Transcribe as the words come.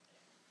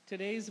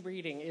Today's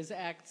reading is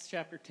Acts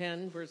chapter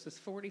 10, verses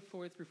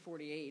 44 through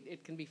 48.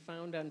 It can be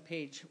found on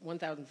page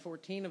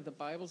 1014 of the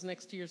Bibles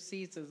next to your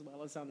seats, as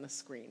well as on the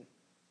screen.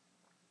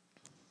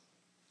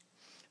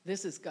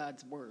 This is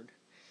God's word.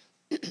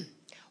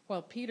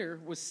 While Peter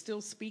was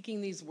still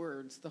speaking these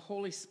words, the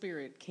Holy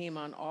Spirit came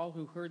on all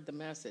who heard the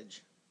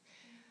message.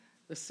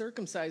 The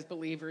circumcised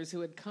believers who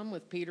had come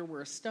with Peter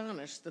were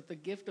astonished that the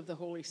gift of the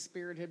Holy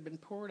Spirit had been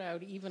poured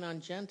out even on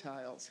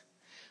Gentiles,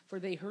 for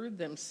they heard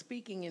them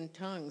speaking in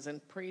tongues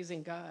and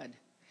praising God.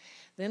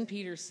 Then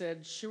Peter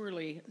said,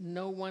 "Surely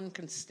no one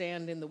can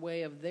stand in the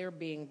way of their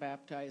being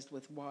baptized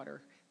with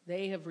water.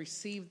 They have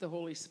received the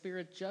Holy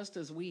Spirit just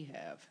as we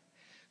have."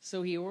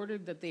 So he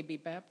ordered that they be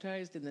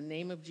baptized in the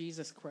name of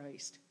Jesus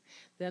Christ.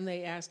 Then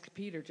they asked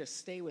Peter to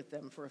stay with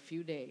them for a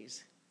few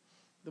days.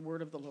 The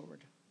word of the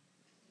Lord.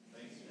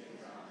 Thanks be to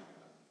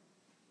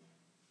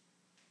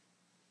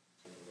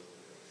God.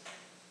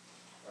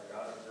 Our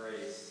God of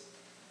grace,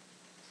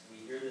 we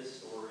hear this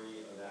story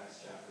of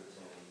Acts chapter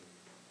 10,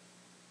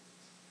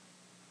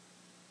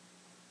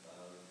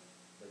 of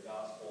the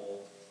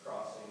gospel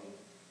crossing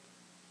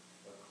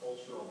a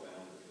cultural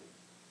boundary.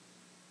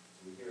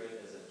 We hear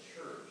it as a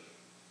church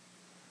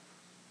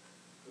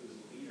whose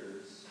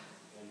leaders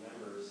and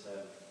members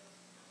have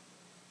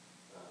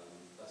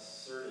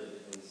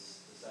asserted and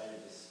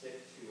decided to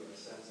stick to a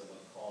sense of a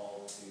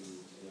call to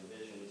and a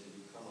vision to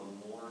become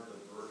a more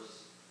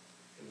diverse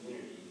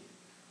community,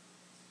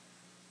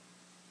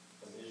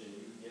 a vision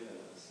you've given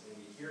us. And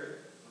we hear it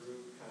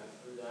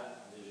through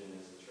that vision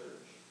as a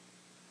church.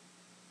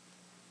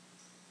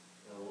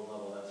 And on one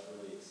level, that's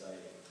really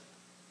exciting.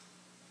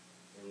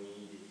 And we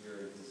need to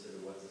hear and consider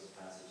what this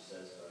passage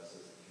says to us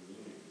as a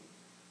community.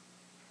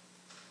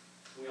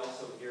 We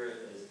also hear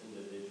it as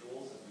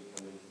individuals as we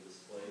come into this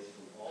place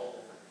from all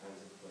different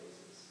kinds of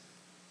places.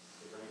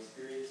 Different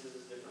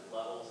experiences, different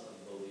levels of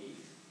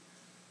belief.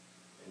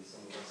 And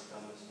some of us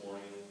come this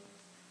morning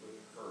with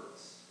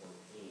hurts or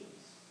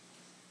pains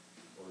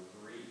or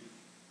grief.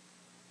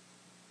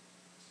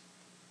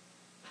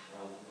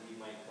 We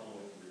might come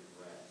with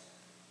regret.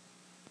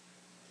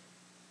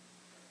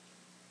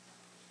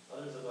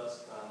 Others of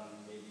us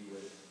come maybe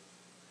with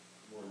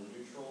more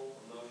neutral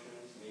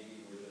emotions.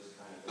 Maybe we're just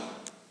kind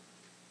of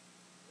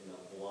in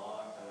a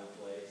blah kind of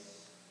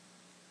place.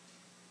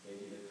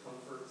 Maybe the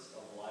comforts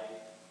of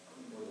life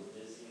or the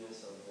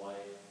busyness of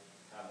life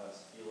have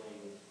us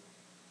feeling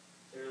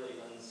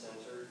fairly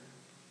uncentered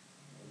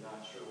and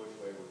not sure which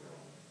way we're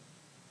going.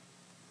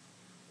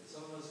 And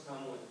some of us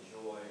come with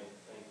joy,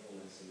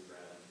 thankfulness, and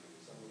gratitude.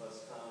 Some of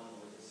us come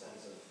with a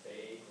sense of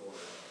faith or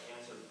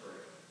answered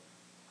prayer.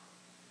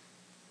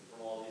 And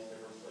from all these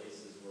different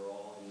places, we're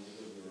all in need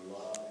of your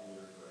love and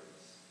your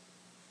grace.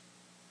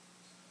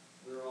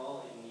 We're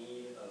all in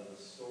need of the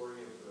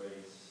story of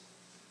grace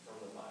from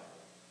the Bible.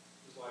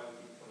 Which is why we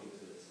keep coming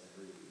to this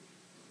every week.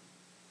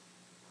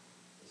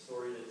 The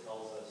story that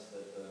tells us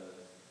that the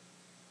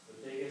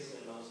biggest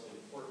and most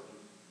important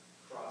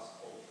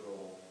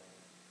cross-cultural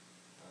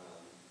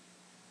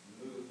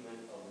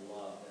movement of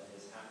love that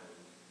has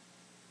happened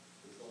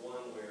is the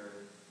one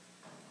where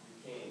you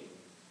came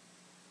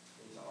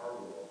into our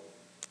world.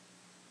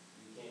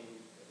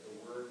 The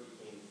Word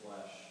became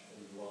flesh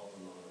and dwelt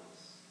among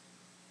us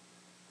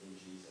in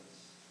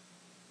Jesus.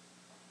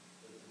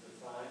 The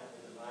divine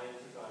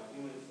took on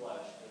human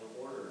flesh in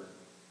order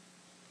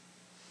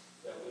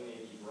that we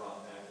may be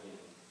brought back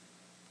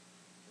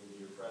into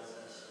your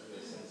presence, into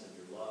a sense of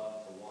your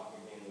love, to walk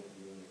again with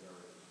you in the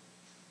garden.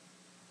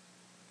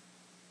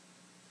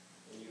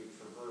 And you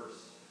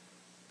traversed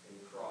and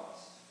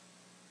crossed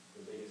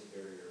the biggest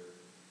barrier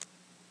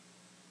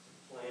to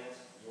plant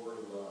your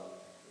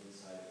love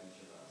inside of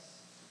each of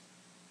us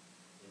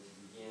and to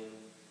begin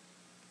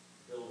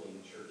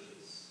building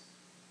churches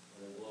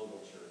and a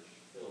global church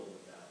filled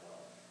with that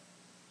love,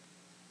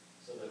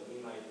 so that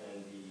we might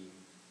then be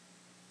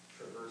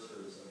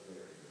traversers of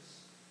barriers.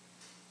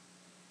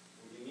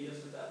 Would you meet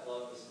us with that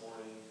love this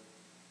morning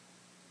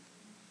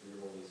through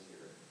your Holy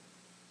Spirit?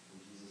 In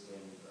Jesus'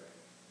 name we pray.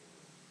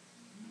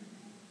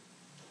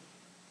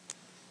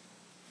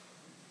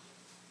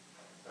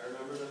 I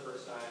remember the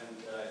first time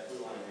that I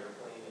flew on an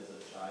airplane as a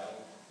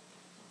child.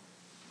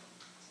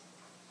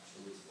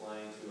 I was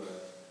flying to a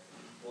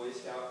Boy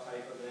Scout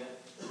type event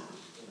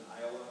in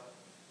Iowa.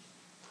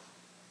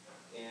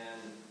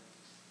 And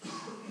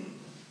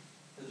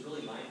it was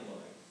really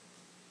mind-blowing.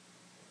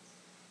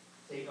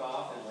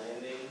 Takeoff and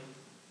landing.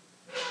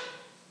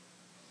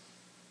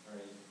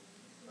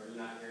 Are you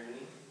not hearing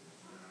me?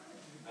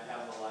 I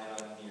have the light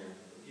on here.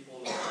 The people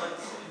in the front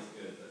say it's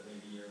good, but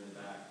maybe you're in the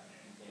back,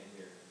 you can't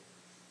hear.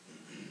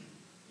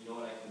 You know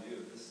what I can do?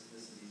 This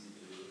is easy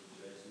to do.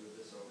 Should I just move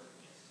this over?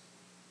 Yes.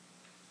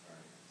 All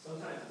right.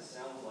 Sometimes it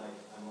sounds like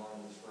I'm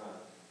on the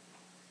front,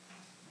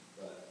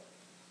 but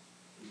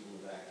people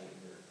in the back can't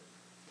hear.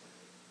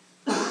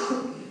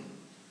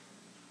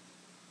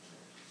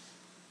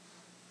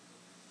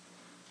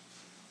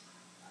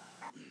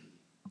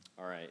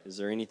 All right. Is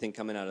there anything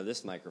coming out of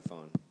this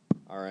microphone?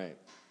 All right.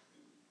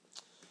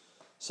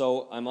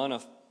 So I'm on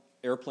a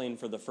airplane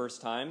for the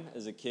first time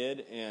as a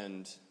kid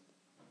and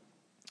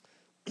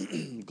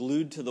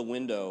glued to the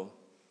window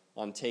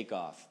on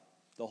takeoff.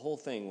 The whole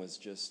thing was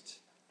just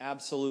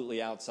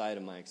absolutely outside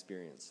of my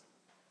experience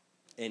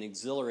and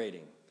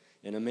exhilarating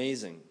and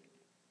amazing.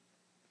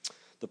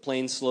 The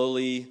plane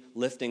slowly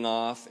lifting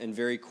off, and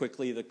very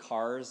quickly the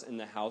cars and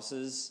the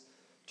houses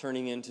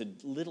turning into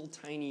little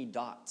tiny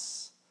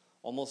dots,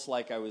 almost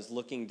like I was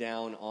looking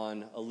down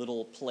on a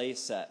little play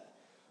set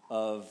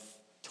of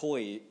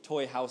toy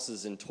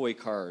houses and toy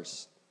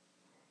cars.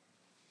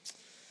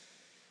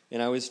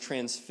 And I was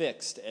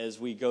transfixed as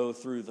we go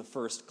through the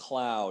first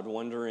cloud,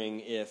 wondering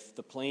if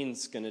the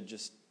plane's going to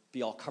just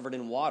be all covered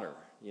in water.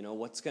 You know,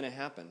 what's going to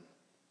happen?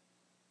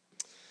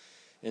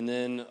 And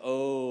then,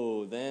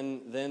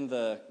 then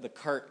the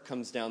cart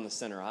comes down the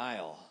center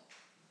aisle.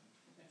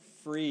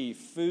 Free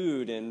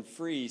food and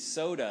free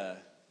soda.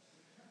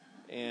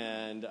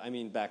 And, I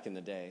mean, back in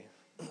the day.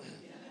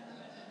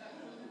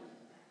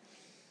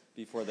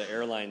 Before the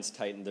airlines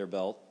tightened their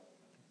belt.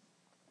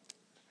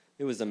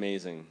 It was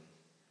amazing.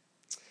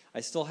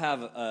 I still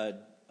have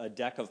a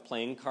deck of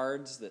playing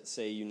cards that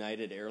say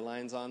United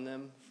Airlines on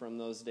them from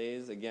those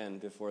days, again,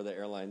 before the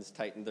airlines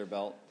tightened their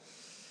belt.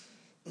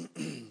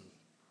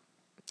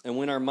 And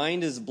when our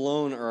mind is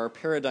blown or our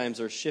paradigms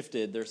are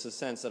shifted, there's a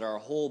sense that our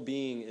whole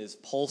being is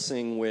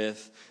pulsing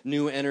with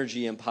new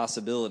energy and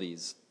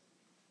possibilities.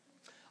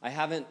 I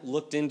haven't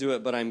looked into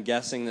it, but I'm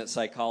guessing that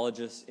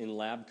psychologists in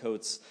lab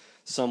coats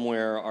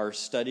somewhere are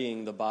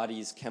studying the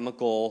body's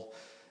chemical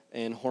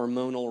and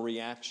hormonal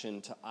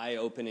reaction to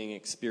eye-opening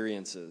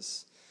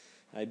experiences.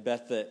 I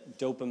bet that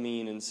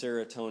dopamine and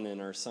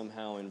serotonin are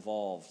somehow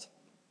involved.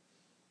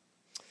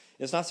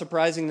 It's not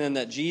surprising then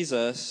that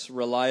Jesus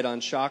relied on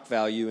shock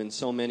value in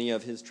so many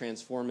of his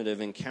transformative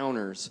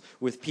encounters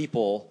with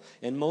people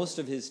and most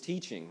of his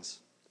teachings.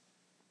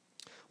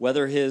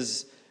 Whether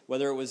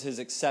it was his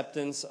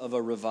acceptance of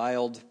a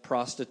reviled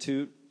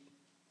prostitute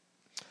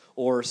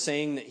or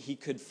saying that he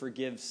could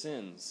forgive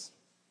sins,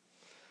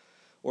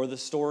 or the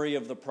story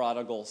of the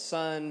prodigal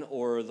son,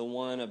 or the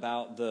one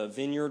about the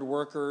vineyard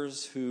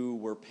workers who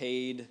were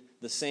paid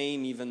the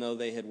same even though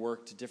they had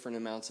worked different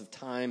amounts of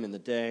time in the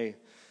day.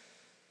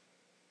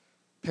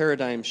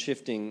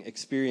 Paradigm-shifting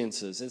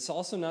experiences. It's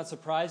also not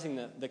surprising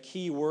that the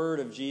key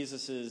word of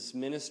Jesus'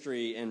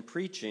 ministry and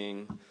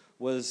preaching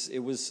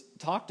was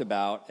talked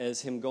about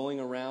as him going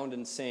around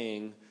and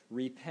saying,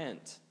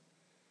 repent.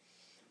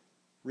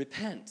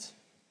 Repent.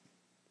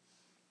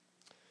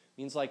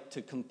 Means like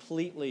to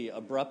completely,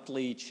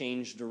 abruptly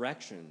change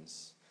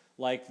directions.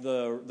 Like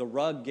the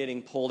rug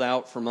getting pulled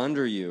out from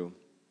under you.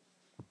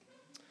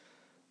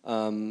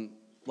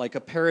 Like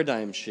a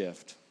paradigm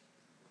shift.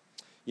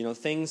 You know,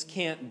 things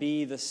can't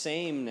be the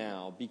same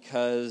now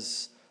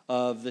because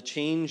of the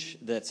change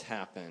that's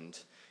happened.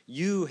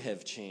 You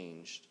have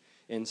changed,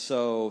 and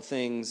so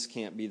things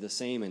can't be the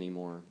same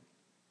anymore.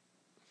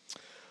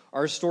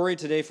 Our story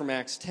today from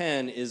Acts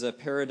 10 is a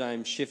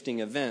paradigm-shifting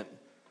event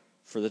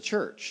for the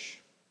church.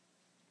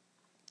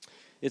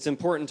 It's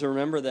important to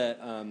remember that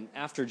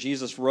after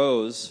Jesus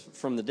rose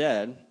from the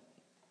dead,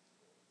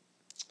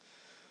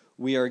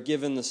 we are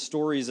given the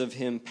stories of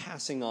him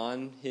passing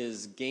on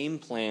his game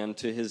plan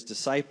to his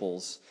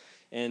disciples.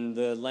 And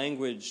the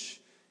language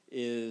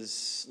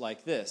is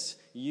like this: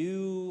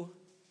 you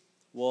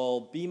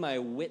will be my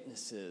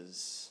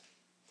witnesses.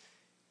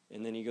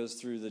 And then he goes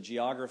through the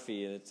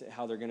geography,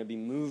 how they're going to be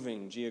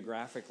moving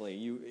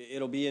geographically.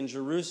 It'll be in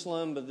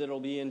Jerusalem, but it'll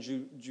be in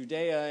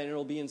Judea, and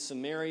it'll be in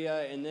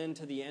Samaria, and then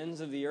to the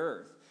ends of the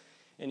earth.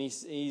 And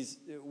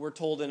we're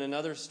told in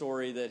another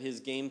story that his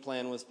game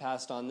plan was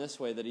passed on this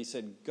way, that he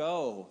said,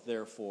 "Go,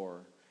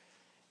 therefore,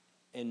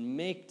 and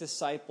make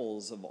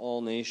disciples of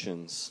all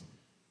nations."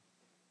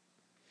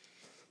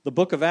 The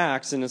book of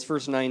Acts, in its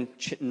first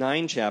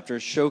nine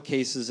chapters,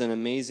 showcases an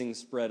amazing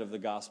spread of the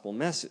gospel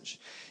message.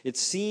 It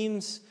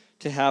seems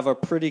to have a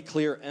pretty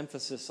clear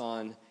emphasis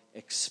on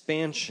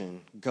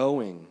expansion,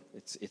 going.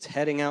 It's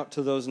heading out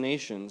to those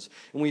nations.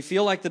 And we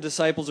feel like the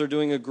disciples are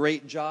doing a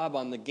great job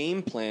on the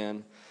game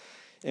plan,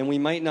 and we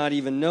might not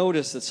even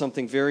notice that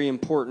something very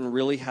important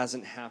really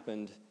hasn't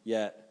happened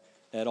yet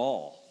at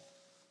all.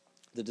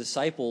 The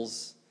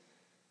disciples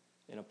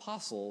and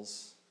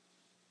apostles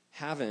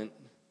haven't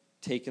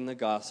taken the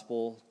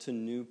gospel to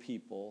new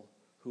people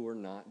who are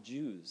not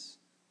Jews.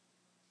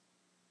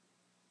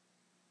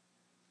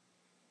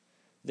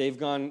 They've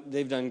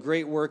done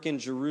great work in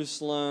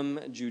Jerusalem,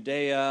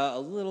 Judea, a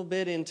little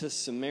bit into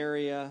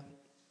Samaria,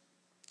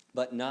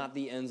 but not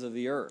the ends of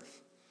the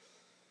earth.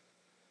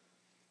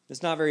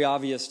 It's not very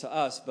obvious to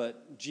us,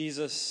 but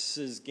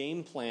Jesus'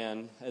 game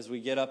plan, as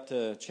we get up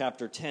to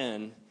chapter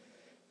 10,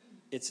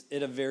 it's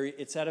at a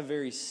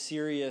very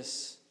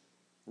serious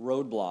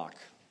roadblock,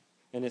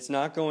 and it's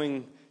not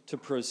going to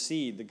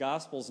proceed. The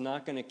gospel's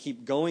not going to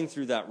keep going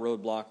through that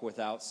roadblock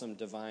without some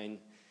divine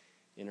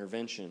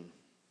intervention.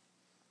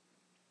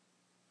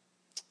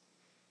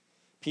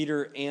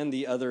 Peter and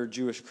the other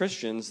Jewish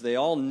Christians, they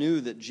all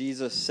knew that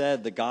Jesus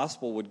said the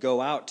gospel would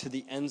go out to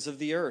the ends of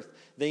the earth.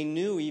 They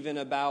knew even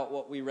about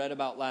what we read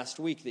about last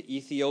week, the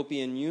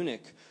Ethiopian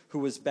eunuch who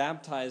was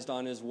baptized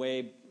on his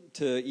way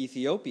to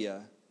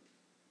Ethiopia.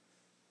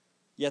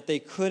 Yet they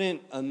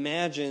couldn't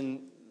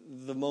imagine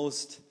the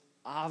most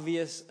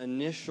obvious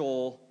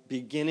initial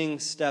beginning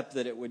step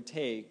that it would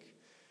take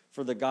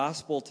for the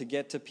gospel to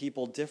get to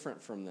people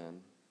different from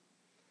them.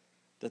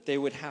 That they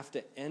would have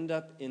to end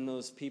up in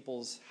those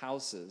people's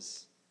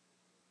houses,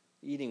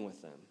 eating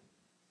with them.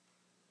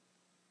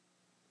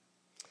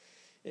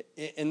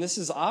 And this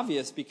is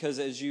obvious because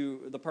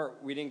the part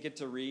we didn't get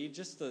to read,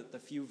 just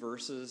the few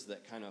verses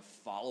that kind of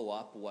follow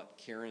up what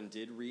Karen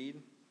did read.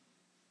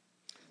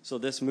 So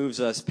this moves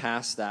us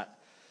past that,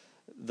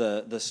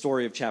 the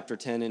story of chapter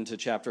 10 into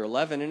chapter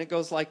 11, and it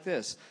goes like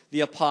this.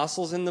 The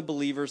apostles and the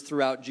believers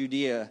throughout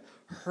Judea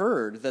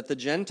heard that the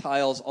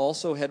Gentiles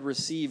also had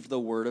received the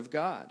word of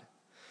God.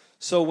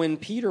 So when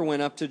Peter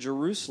went up to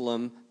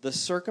Jerusalem, the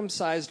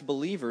circumcised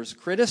believers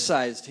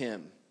criticized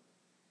him.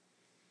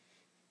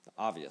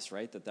 Obvious,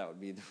 right? That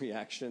would be the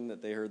reaction,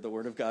 that they heard the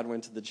word of God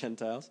went to the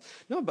Gentiles.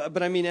 No,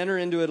 but I mean, enter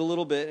into it a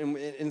little bit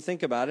and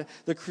think about it.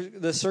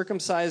 The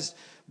circumcised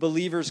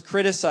believers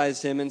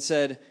criticized him and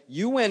said,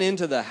 "You went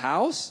into the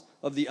house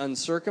of the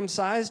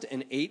uncircumcised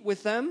and ate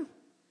with them?"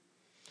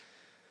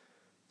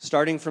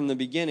 Starting from the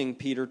beginning,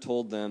 Peter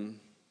told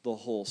them the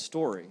whole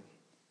story.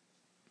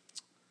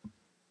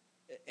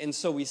 And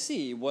so we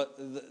see what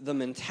the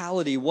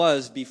mentality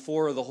was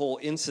before the whole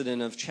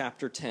incident of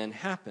chapter 10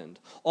 happened.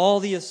 All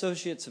the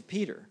associates of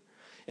Peter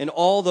and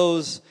all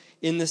those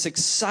in this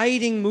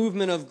exciting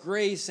movement of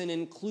grace and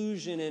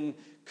inclusion and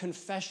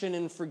confession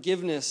and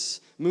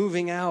forgiveness,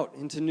 moving out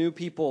into new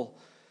people,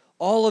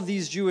 all of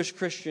these Jewish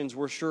Christians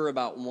were sure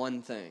about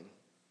one thing.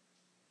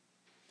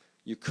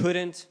 You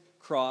couldn't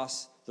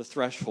cross the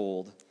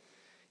threshold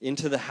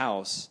into the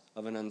house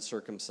of an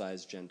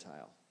uncircumcised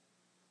Gentile.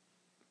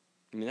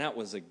 I mean, that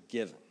was a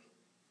given.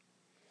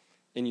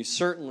 And you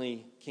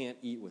certainly can't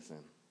eat with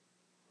them.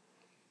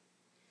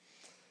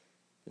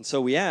 And so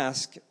we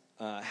ask,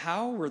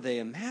 how were they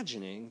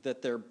imagining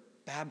that their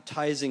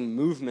baptizing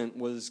movement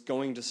was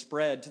going to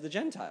spread to the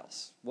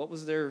Gentiles?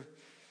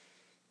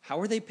 How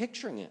were they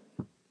picturing it?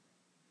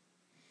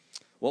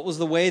 What was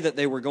the way that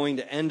they were going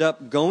to end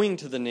up going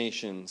to the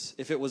nations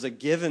if it was a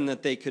given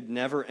that they could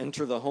never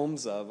enter the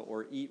homes of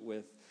or eat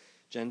with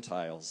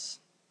Gentiles?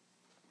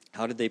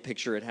 How did they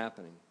picture it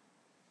happening?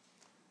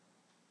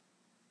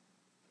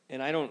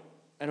 And I don't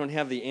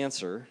have the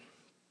answer.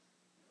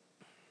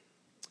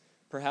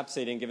 Perhaps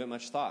they didn't give it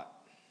much thought.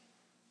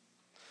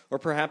 Or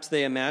perhaps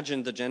they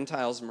imagined the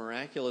Gentiles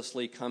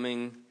miraculously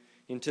coming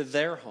into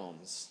their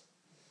homes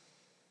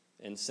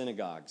and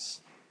synagogues.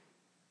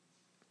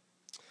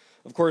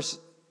 Of course,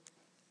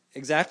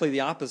 exactly the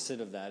opposite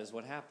of that is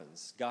what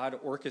happens. God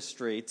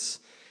orchestrates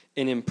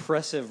an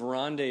impressive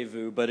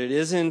rendezvous, but it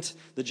isn't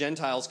the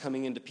Gentiles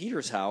coming into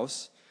Peter's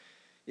house.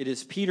 It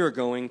is Peter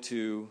going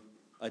to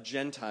a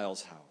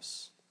Gentile's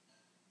house.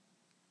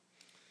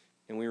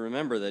 And we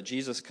remember that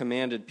Jesus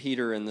commanded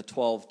Peter and the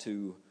 12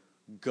 to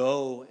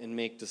go and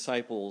make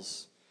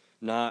disciples,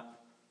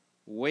 not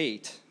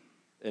wait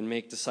and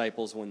make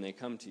disciples when they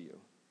come to you.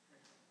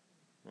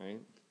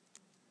 Right?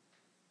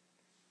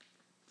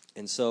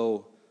 And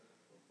so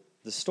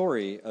the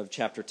story of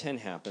chapter 10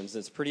 happens.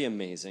 It's pretty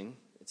amazing.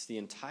 It's the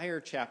entire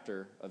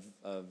chapter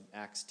of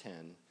Acts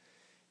 10.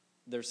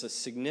 There's a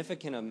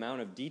significant amount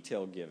of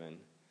detail given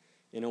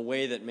in a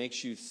way that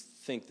makes you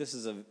think this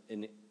is an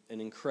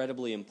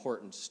incredibly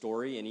important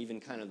story, and even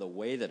kind of the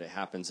way that it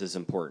happens is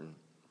important.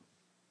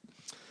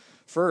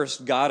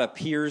 First, God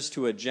appears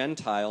to a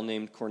Gentile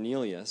named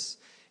Cornelius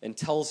and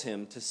tells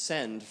him to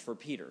send for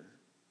Peter.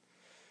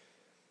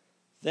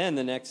 Then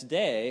the next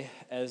day,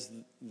 as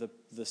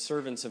the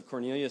servants of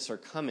Cornelius are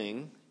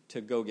coming to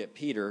go get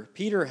Peter,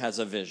 Peter has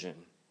a vision.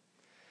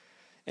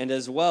 And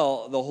as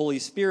well, the Holy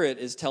Spirit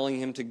is telling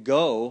him to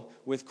go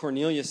with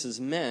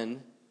Cornelius's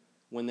men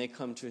when they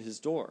come to his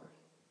door.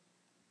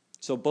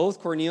 So both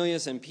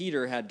Cornelius and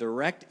Peter had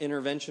direct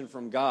intervention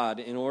from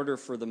God in order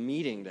for the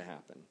meeting to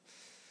happen.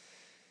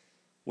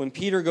 When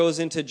Peter goes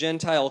into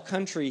Gentile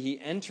country, he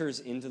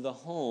enters into the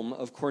home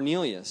of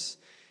Cornelius,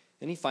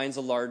 and he finds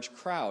a large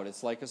crowd.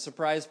 It's like a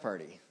surprise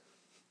party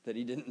that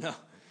he didn't know.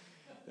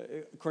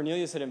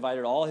 Cornelius had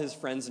invited all his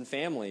friends and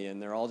family,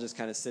 and they're all just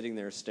kind of sitting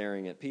there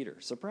staring at Peter.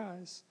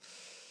 Surprise.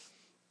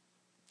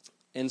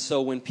 And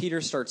so when Peter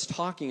starts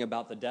talking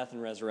about the death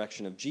and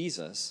resurrection of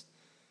Jesus,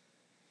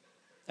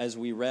 as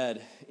we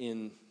read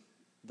in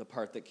the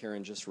part that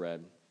Karen just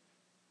read,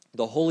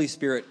 the Holy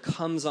Spirit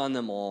comes on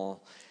them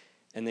all,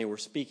 and they were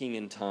speaking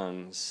in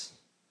tongues.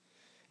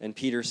 And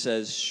Peter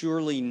says,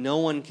 surely no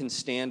one can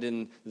stand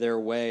in their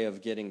way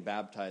of getting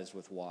baptized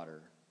with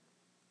water.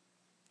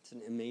 It's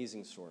an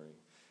amazing story.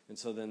 And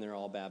so then they're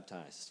all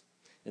baptized.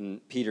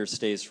 And Peter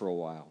stays for a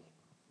while.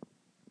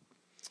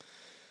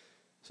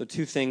 So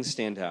two things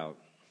stand out.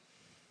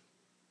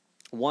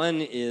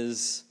 One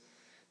is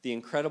the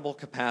incredible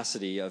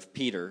capacity of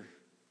Peter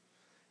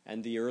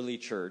and the early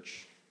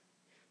church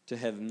to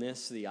have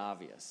missed the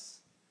obvious.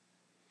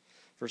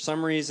 For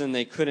some reason,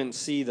 they couldn't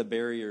see the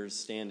barriers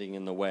standing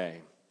in the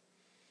way.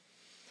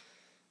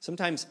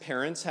 Sometimes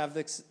parents have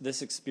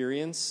this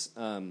experience.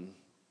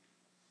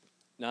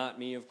 Not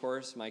me, of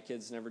course. My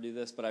kids never do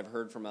this, but I've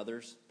heard from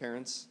others,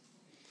 parents,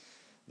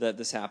 that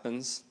this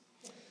happens.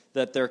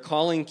 That they're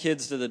calling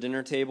kids to the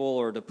dinner table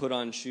or to put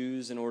on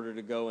shoes in order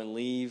to go and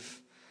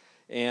leave.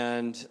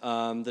 And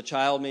the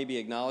child maybe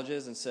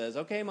acknowledges and says,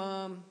 "Okay,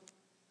 Mom."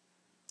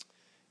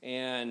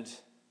 And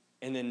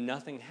then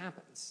nothing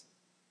happens.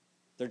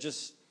 They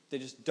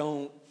just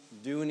don't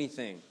do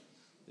anything.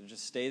 They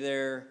just stay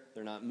there.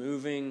 They're not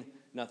moving.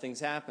 Nothing's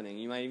happening.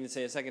 You might even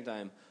say a second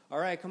time, "All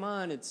right, come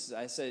on.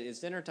 I said it's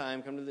dinner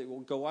time. We'll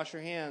go wash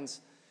your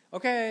hands."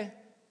 "Okay."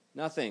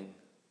 Nothing.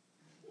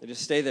 They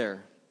just stay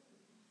there.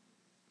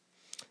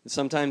 It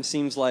sometimes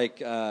seems like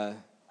they're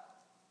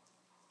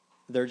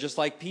just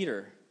like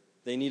Peter.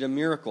 They need a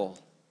miracle.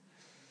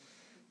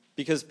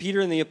 Because Peter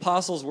and the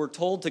apostles were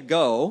told to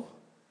go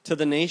to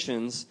the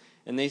nations,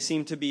 and they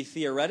seem to be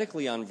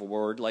theoretically on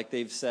board, like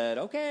they've said,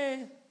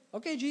 okay,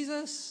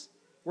 Jesus,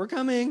 we're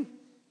coming.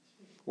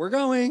 We're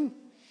going.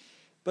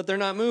 But they're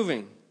not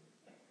moving.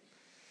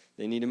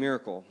 They need a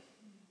miracle.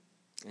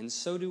 And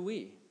so do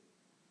we.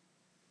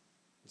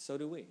 So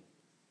do we.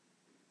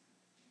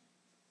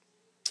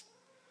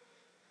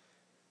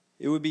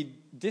 It would be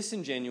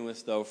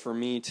disingenuous, though, for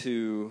me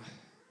to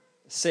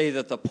say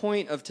that the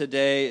point of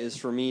today is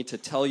for me to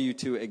tell you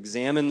to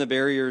examine the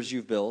barriers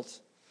you've built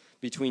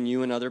between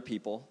you and other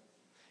people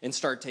and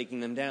start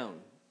taking them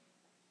down.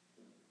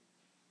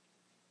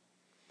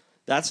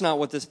 That's not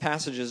what this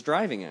passage is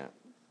driving at.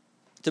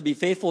 To be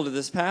faithful to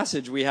this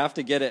passage, we have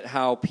to get at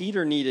how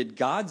Peter needed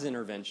God's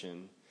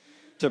intervention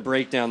to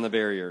break down the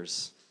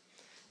barriers.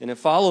 And it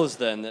follows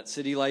then that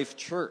City Life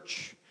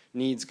Church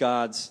needs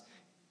God's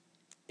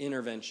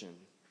intervention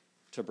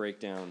to break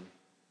down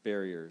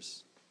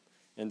barriers,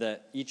 and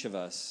that each of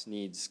us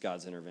needs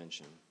God's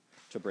intervention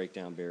to break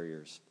down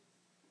barriers.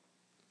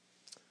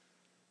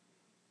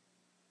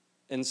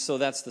 And so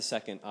that's the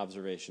second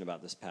observation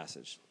about this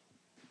passage.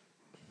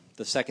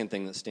 The second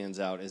thing that stands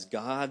out is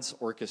God's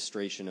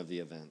orchestration of the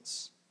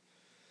events.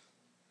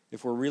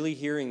 If we're really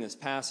hearing this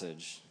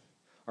passage,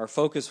 our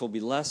focus will be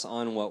less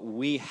on what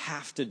we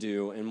have to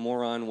do and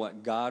more on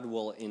what God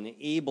will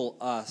enable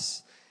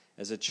us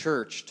as a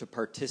church to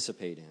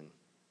participate in.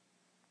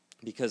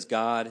 Because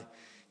God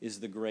is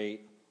the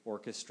great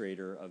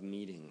orchestrator of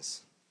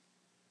meetings.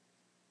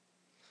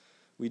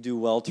 We do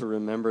well to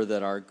remember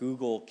that our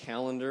Google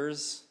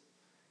calendars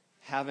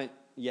haven't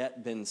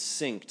yet been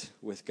synced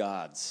with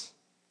God's.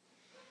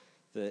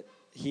 That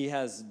he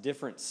has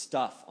different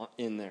stuff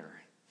in there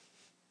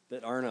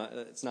that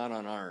it's not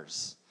on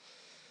ours.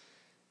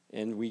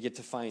 And we get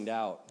to find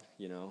out,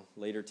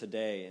 later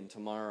today and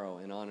tomorrow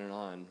and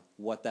on,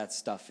 what that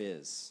stuff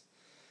is.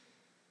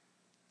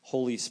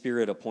 Holy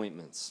Spirit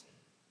appointments.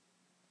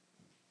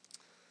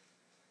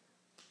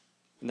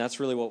 And that's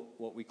really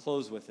what we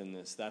close with in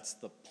this. That's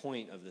the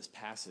point of this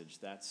passage.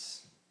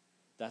 That's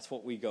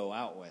what we go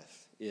out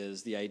with,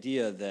 is the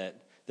idea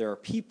that there are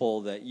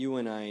people that you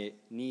and I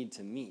need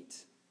to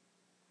meet.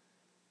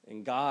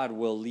 And God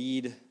will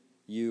lead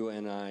you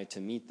and I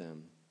to meet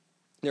them.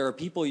 There are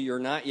people you're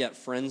not yet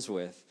friends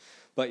with,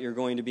 but you're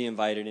going to be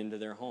invited into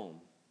their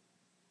home.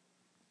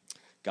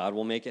 God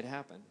will make it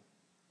happen.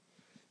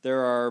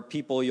 There are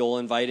people you'll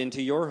invite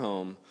into your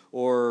home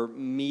or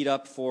meet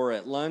up for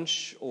at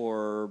lunch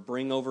or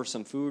bring over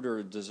some food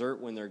or dessert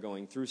when they're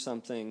going through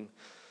something,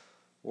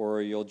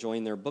 or you'll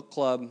join their book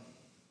club.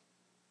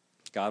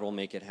 God will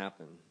make it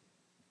happen.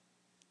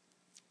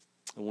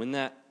 And when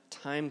that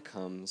time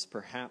comes,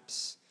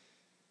 perhaps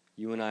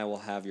you and I will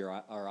have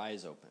our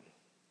eyes open.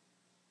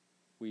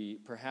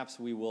 Perhaps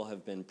we will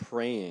have been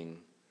praying.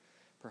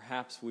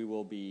 Perhaps we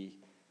will be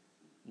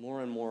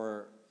more and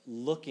more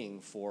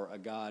looking for a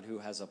God who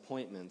has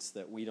appointments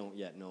that we don't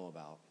yet know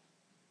about.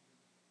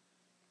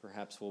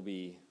 Perhaps we'll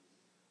be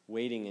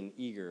waiting and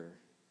eager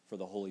for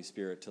the Holy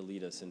Spirit to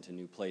lead us into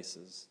new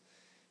places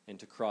and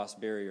to cross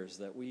barriers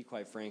that we,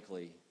 quite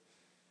frankly,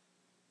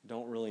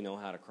 don't really know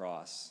how to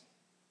cross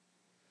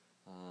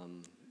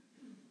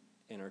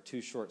and are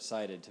too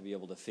short-sighted to be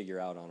able to figure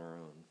out on our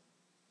own.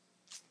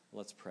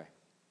 Let's pray.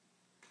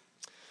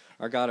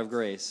 Our God of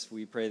grace,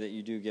 we pray that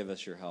you do give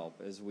us your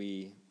help as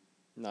we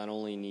not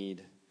only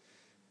need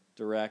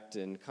direct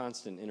and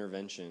constant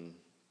intervention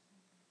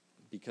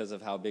because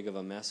of how big of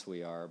a mess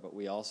we are, but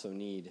we also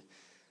need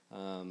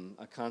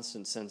a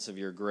constant sense of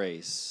your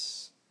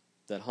grace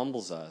that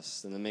humbles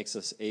us and that makes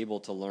us able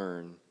to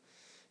learn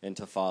and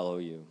to follow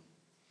you.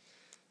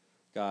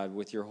 God,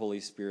 with your Holy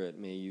Spirit,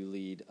 may you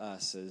lead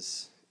us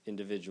as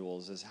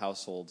individuals, as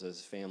households,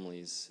 as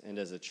families, and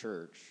as a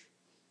church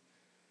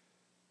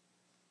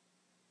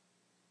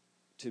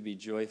to be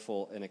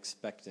joyful and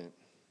expectant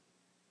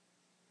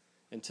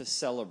and to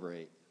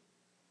celebrate.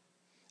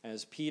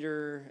 As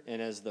Peter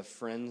and as the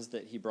friends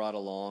that he brought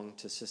along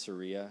to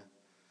Caesarea,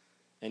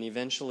 and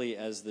eventually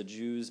as the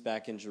Jews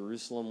back in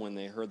Jerusalem, when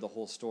they heard the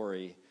whole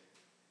story,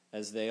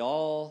 as they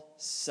all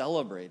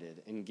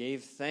celebrated and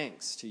gave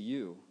thanks to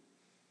you.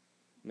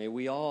 May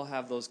we all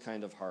have those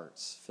kind of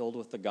hearts, filled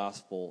with the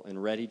gospel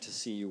and ready to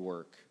see you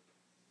work.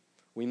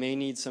 We may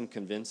need some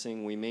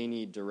convincing. We may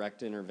need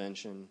direct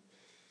intervention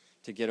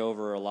to get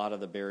over a lot of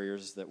the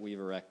barriers that we've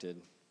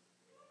erected.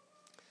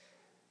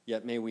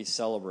 Yet may we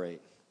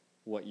celebrate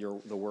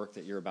the work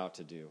that you're about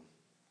to do.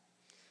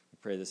 We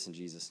pray this in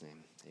Jesus'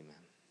 name.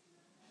 Amen.